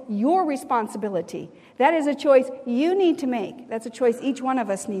 that is your responsibility. That is a choice you need to make. That's a choice each one of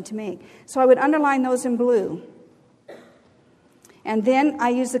us need to make. So I would underline those in blue. And then I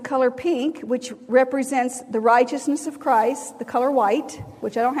use the color pink, which represents the righteousness of Christ. The color white,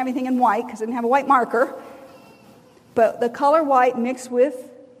 which I don't have anything in white because I didn't have a white marker. But the color white mixed with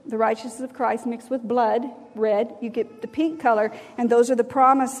the righteousness of Christ mixed with blood, red, you get the pink color, and those are the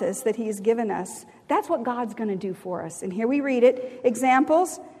promises that he has given us. That's what God's going to do for us. And here we read it.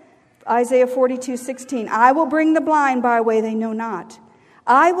 Examples, Isaiah 42:16. I will bring the blind by a way they know not.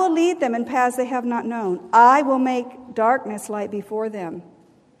 I will lead them in paths they have not known. I will make darkness light before them.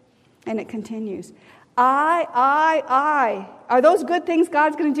 And it continues. I. Are those good things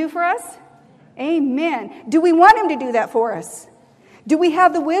God's going to do for us? Amen. Do we want him to do that for us? Do we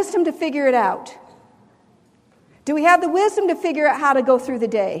have the wisdom to figure it out? Do we have the wisdom to figure out how to go through the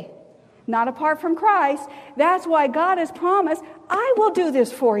day? Not apart from Christ. That's why God has promised, I will do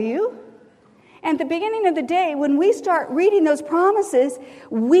this for you. And at the beginning of the day, when we start reading those promises,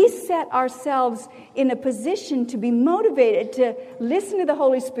 we set ourselves in a position to be motivated to listen to the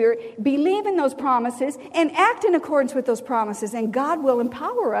Holy Spirit, believe in those promises, and act in accordance with those promises. And God will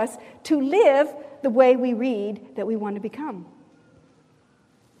empower us to live the way we read that we want to become.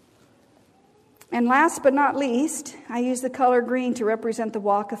 And last but not least, I use the color green to represent the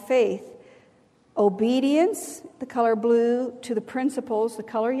walk of faith. Obedience, the color blue, to the principles, the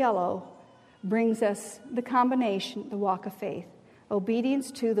color yellow, brings us the combination, the walk of faith.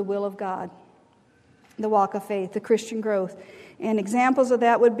 Obedience to the will of God, the walk of faith, the Christian growth. And examples of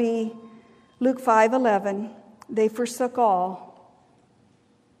that would be Luke 5:11. They forsook all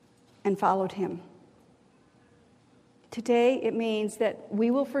and followed him. Today it means that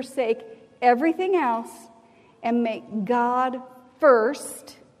we will forsake everything else and make God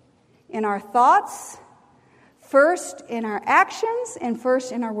first in our thoughts, first in our actions, and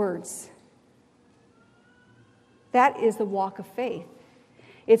first in our words. That is the walk of faith.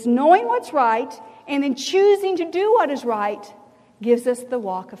 It's knowing what's right and then choosing to do what is right gives us the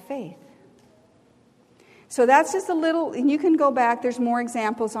walk of faith. So that's just a little, and you can go back. There's more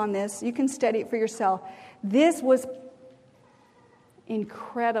examples on this. You can study it for yourself. This was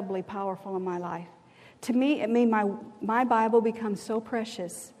incredibly powerful in my life. To me, it made my Bible become so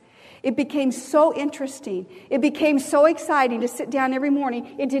precious. It became so interesting. It became so exciting to sit down every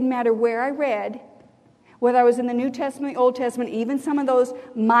morning. It didn't matter where I read, whether I was in the New Testament, Old Testament, even some of those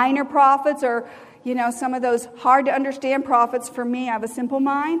minor prophets or, some of those hard to understand prophets. For me, I have a simple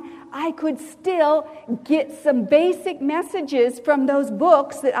mind. I could still get some basic messages from those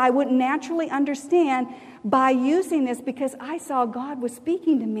books that I wouldn't naturally understand by using this, because I saw God was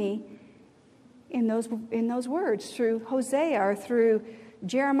speaking to me in those words through Hosea or through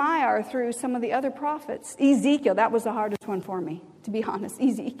Jeremiah or through some of the other prophets. Ezekiel, that was the hardest one for me, to be honest.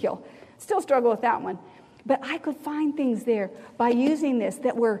 Ezekiel. Still struggle with that one. But I could find things there by using this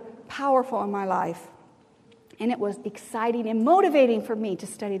that were powerful in my life. And it was exciting and motivating for me to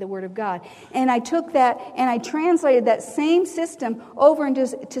study the Word of God. And I took that and I translated that same system over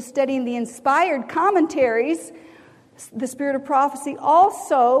into studying the inspired commentaries, the Spirit of Prophecy,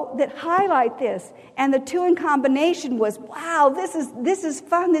 also that highlight this. And the two in combination was, wow, this is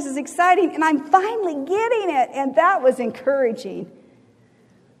fun, this is exciting, and I'm finally getting it. And that was encouraging.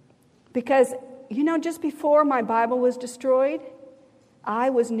 Because, just before my Bible was destroyed,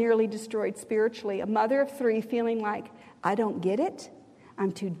 I was nearly destroyed spiritually. A mother of 3 feeling like, I don't get it.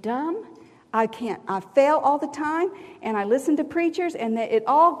 I'm too dumb. I fail all the time. And I listen to preachers and it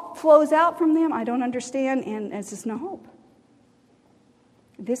all flows out from them. I don't understand, and there's just no hope.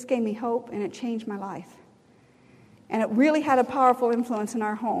 This gave me hope, and it changed my life. And it really had a powerful influence in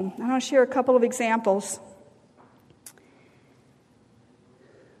our home. I want to share a couple of examples.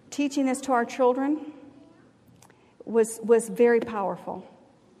 Teaching this to our children was very powerful,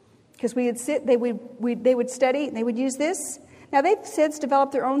 because we would sit, they would study, they would use this. Now they've since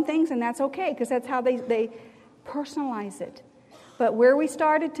developed their own things, and that's okay, because that's how they personalize it. But where we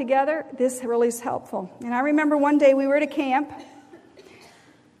started together, this really is helpful. And I remember one day we were at a camp,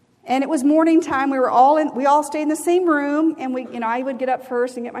 and it was morning time. We all stayed in the same room, and I would get up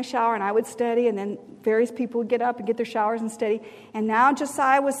first and get my shower, and I would study, and then various people would get up and get their showers and study. And now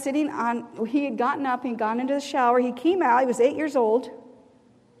Josiah was he had gotten up and gone into the shower. He came out, he was 8 years old,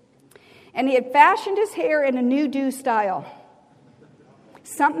 and he had fashioned his hair in a new do style.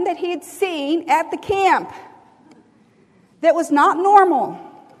 Something that he had seen at the camp that was not normal.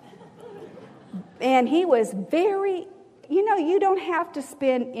 And he was very, you don't have to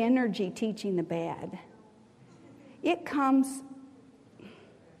spend energy teaching the bad. It comes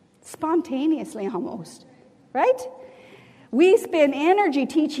spontaneously almost, right? We spend energy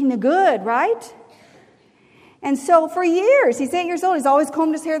teaching the good, right? And so for years, he's 8 years old, he's always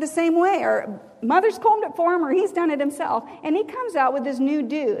combed his hair the same way, or mother's combed it for him, or he's done it himself. And he comes out with this new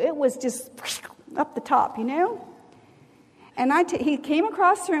do. It was just up the top, And he came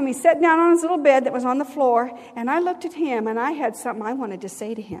across the room, he sat down on his little bed that was on the floor, and I looked at him, and I had something I wanted to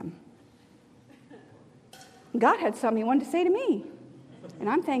say to him. God had something he wanted to say to me. And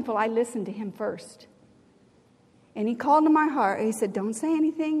I'm thankful I listened to him first. And he called to my heart, and he said, don't say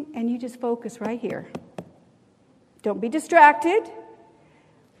anything, and you just focus right here. Don't be distracted.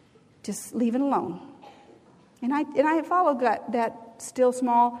 Just leave it alone. And I followed that still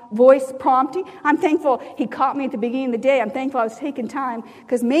small voice prompting. I'm thankful he caught me at the beginning of the day. I'm thankful I was taking time,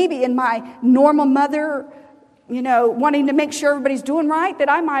 because maybe in my normal mother, wanting to make sure everybody's doing right, that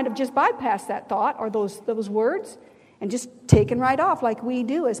I might have just bypassed that thought or those words and just taken right off like we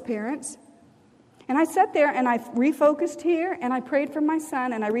do as parents. And I sat there and I refocused here and I prayed for my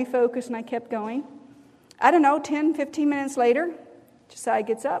son and I refocused and I kept going. I don't know, 10, 15 minutes later, Josiah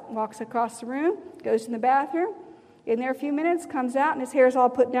gets up, walks across the room, goes in the bathroom, in there a few minutes, comes out and his hair's all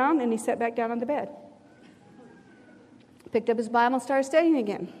put down and he sat back down on the bed. Picked up his Bible and started studying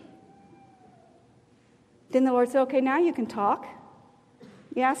again. Then the Lord said, okay, now you can talk.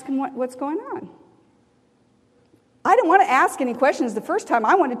 You ask him what's going on. I didn't want to ask any questions the first time.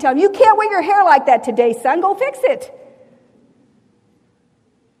 I wanted to tell him, you can't wear your hair like that today, son. Go fix it.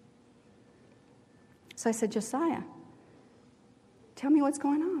 So I said, Josiah, tell me what's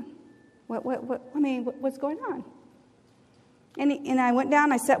going on. What's going on? And I went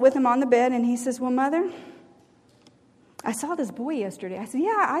down, I sat with him on the bed, and he says, well, Mother, I saw this boy yesterday. I said,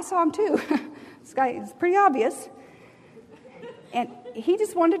 yeah, I saw him too. This guy is pretty obvious. And he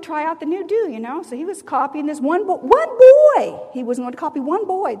just wanted to try out the new do, So he was copying this one boy. He was going to copy one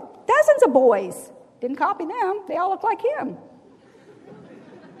boy. Dozens of boys. Didn't copy them. They all look like him.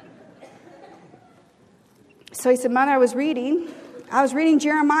 So he said, Mother, I was reading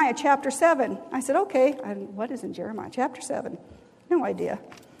Jeremiah chapter 7. I said, okay. What is in Jeremiah chapter 7? No idea.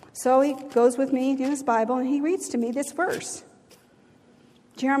 So he goes with me in his Bible and he reads to me this verse.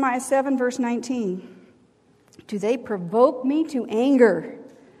 Jeremiah 7, verse 19. Do they provoke me to anger,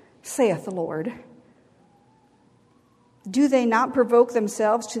 saith the Lord? Do they not provoke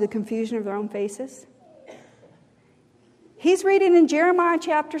themselves to the confusion of their own faces? He's reading in Jeremiah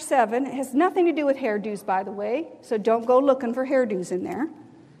chapter 7. It has nothing to do with hairdos, by the way, so don't go looking for hairdos in there.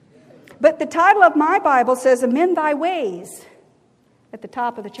 But the title of my Bible says, Amend Thy Ways, at the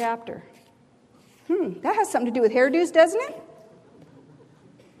top of the chapter. That has something to do with hairdos, doesn't it?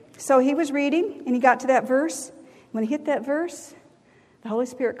 So he was reading, and he got to that verse. When he hit that verse, the Holy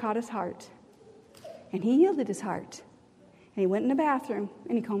Spirit caught his heart. And he yielded his heart. And he went in the bathroom,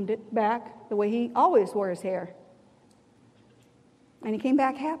 and he combed it back the way he always wore his hair. And he came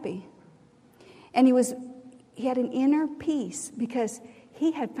back happy. And he had an inner peace because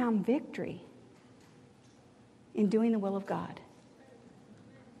he had found victory in doing the will of God.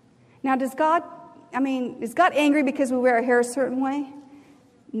 Now, is God angry because we wear our hair a certain way?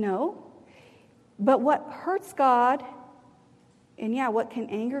 No. But what hurts God, and what can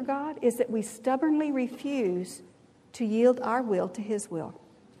anger God, is that we stubbornly refuse to yield our will to His will.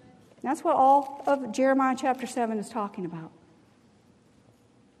 And that's what all of Jeremiah chapter 7 is talking about.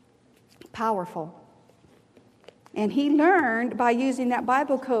 Powerful. And he learned by using that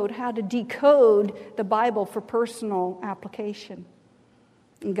Bible code how to decode the Bible for personal application.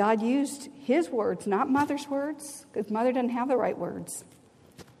 And God used His words, not Mother's words, because Mother doesn't have the right words.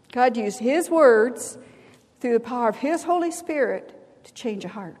 God used His words through the power of His Holy Spirit to change a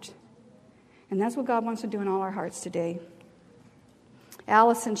heart. And that's what God wants to do in all our hearts today.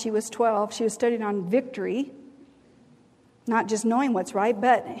 Allison, she was 12. She was studying on victory. Not just knowing what's right,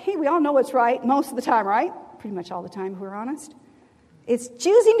 but hey, we all know what's right most of the time, right? Pretty much all the time, if we're honest. It's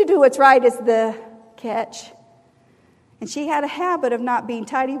choosing to do what's right is the catch. And she had a habit of not being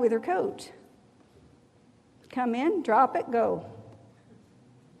tidy with her coat. Come in, drop it, go.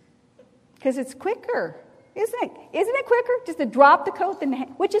 Because it's quicker, isn't it? Isn't it quicker just to drop the coat than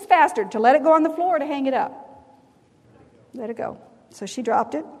which is faster, to let it go on the floor or to hang it up? Let it go. So she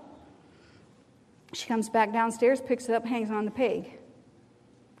dropped it. She comes back downstairs, picks it up, hangs it on the peg.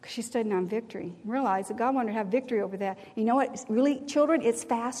 Because she's studying on victory. Realize that God wanted to have victory over that. You know what? Really, children, it's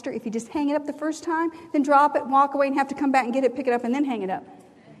faster if you just hang it up the first time, then drop it, walk away, and have to come back and get it, pick it up, and then hang it up.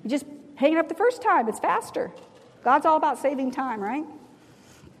 You just hang it up the first time. It's faster. God's all about saving time, right?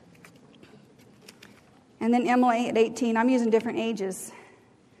 And then Emily at 18, I'm using different ages.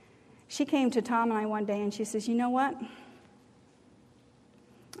 She came to Tom and I one day and she says, you know what?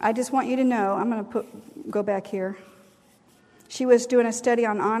 I just want you to know, I'm going to go back here. She was doing a study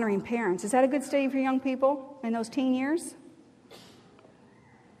on honoring parents. Is that a good study for young people in those teen years?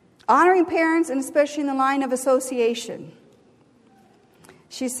 Honoring parents, and especially in the line of association.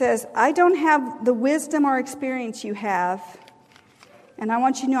 She says, I don't have the wisdom or experience you have, and I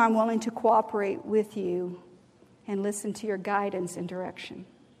want you to know I'm willing to cooperate with you and listen to your guidance and direction.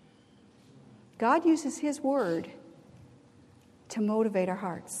 God uses His word to motivate our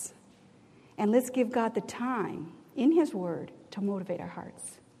hearts. And let's give God the time in His word to motivate our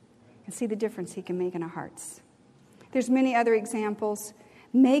hearts and see the difference He can make in our hearts. There's many other examples.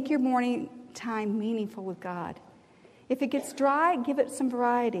 Make your morning time meaningful with God. If it gets dry, give it some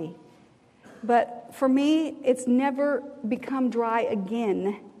variety. But for me, it's never become dry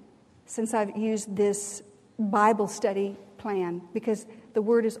again since I've used this Bible study plan, because the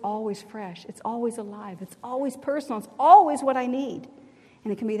Word is always fresh. It's always alive. It's always personal. It's always what I need.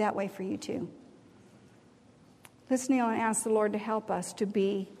 And it can be that way for you too. Let's kneel and ask the Lord to help us to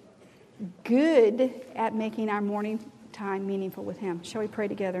be good at making our morning time meaningful with Him. Shall we pray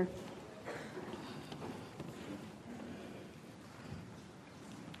together?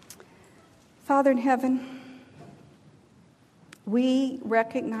 Father in heaven, we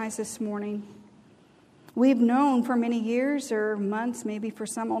recognize this morning, we've known for many years or months, maybe for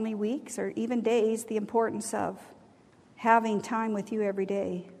some only weeks or even days, the importance of having time with you every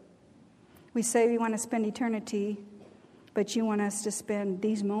day. We say we want to spend eternity, but you want us to spend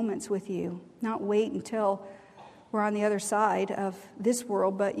these moments with you, not wait until we're on the other side of this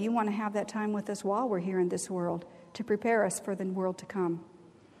world, but you want to have that time with us while we're here in this world to prepare us for the world to come.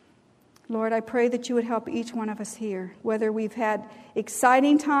 Lord, I pray that you would help each one of us here, whether we've had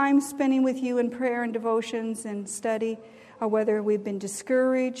exciting times spending with you in prayer and devotions and study, or whether we've been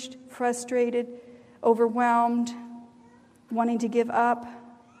discouraged, frustrated, overwhelmed, wanting to give up.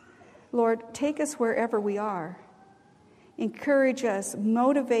 Lord, take us wherever we are. Encourage us,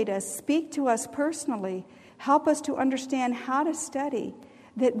 motivate us, speak to us personally. Help us to understand how to study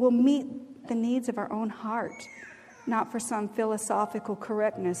that will meet the needs of our own heart, not for some philosophical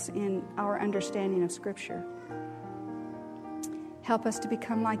correctness in our understanding of Scripture. Help us to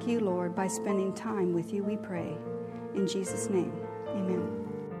become like you, Lord, by spending time with you, we pray. In Jesus' name, amen.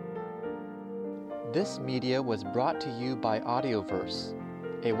 This media was brought to you by Audioverse,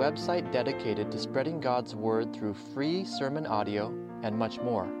 a website dedicated to spreading God's Word through free sermon audio and much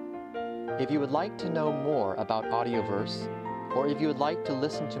more. If you would like to know more about Audioverse, or if you would like to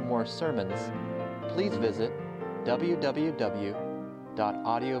listen to more sermons, please visit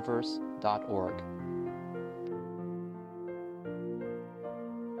www.audioverse.org.